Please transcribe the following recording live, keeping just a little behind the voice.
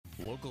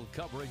Local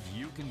coverage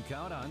you can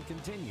count on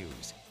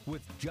continues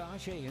with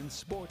Josh Ayen's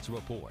Sports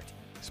Report.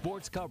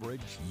 Sports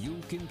coverage you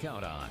can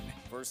count on.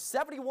 For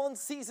 71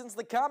 seasons,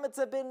 the Komets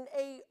have been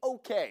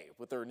A-OK,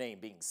 with their name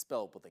being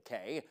spelled with a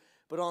K.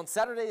 But on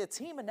Saturday, a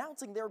team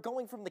announcing they're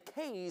going from the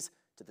K's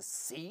to the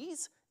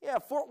C's? Yeah,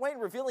 Fort Wayne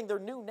revealing their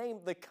new name,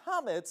 the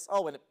Komets.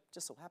 Oh, and it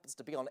just so happens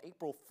to be on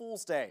April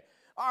Fool's Day.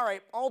 All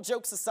right, all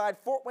jokes aside,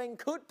 Fort Wayne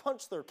could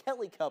punch their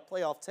Kelly Cup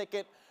playoff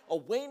ticket. A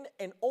win,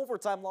 an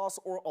overtime loss,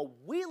 or a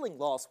wheeling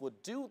loss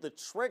would do the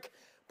trick.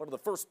 But in the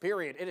first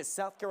period, it is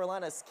South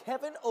Carolina's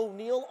Kevin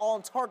O'Neal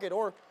on target,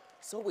 or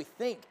so we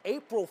think.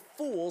 April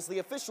Fools, the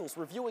officials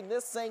reviewing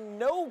this saying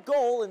no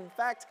goal. In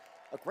fact,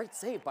 a great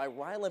save by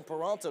Rylan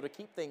Peranto to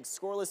keep things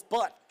scoreless.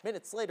 But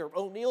minutes later,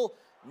 O'Neal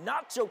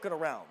not joking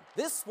around.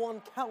 This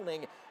one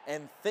counting,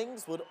 and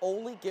things would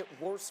only get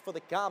worse for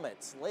the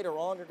Komets. Later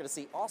on, you're going to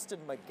see Austin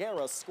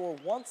Magera score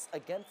once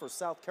again for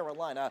South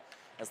Carolina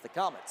as the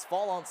Komets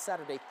fall on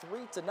Saturday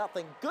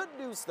 3-0. Good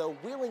news, though,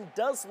 Wheeling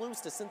does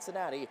lose to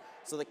Cincinnati,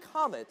 so the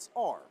Komets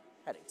are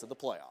heading to the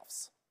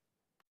playoffs.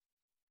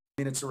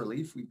 I mean, it's a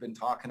relief. We've been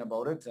talking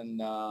about it, and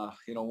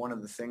one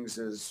of the things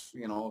is,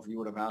 if you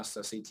would have asked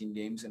us 18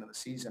 games into the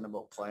season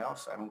about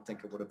playoffs, I don't think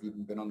it would have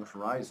even been on the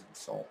horizon.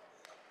 So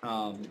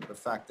the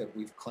fact that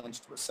we've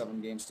clinched with 7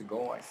 games to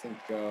go, I think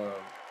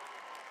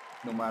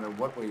no matter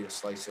what way you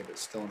slice it,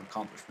 it's still an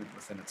accomplishment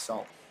within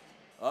itself.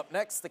 Up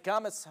next, the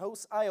Komets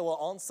host Iowa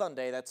on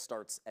Sunday. That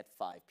starts at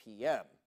 5 p.m.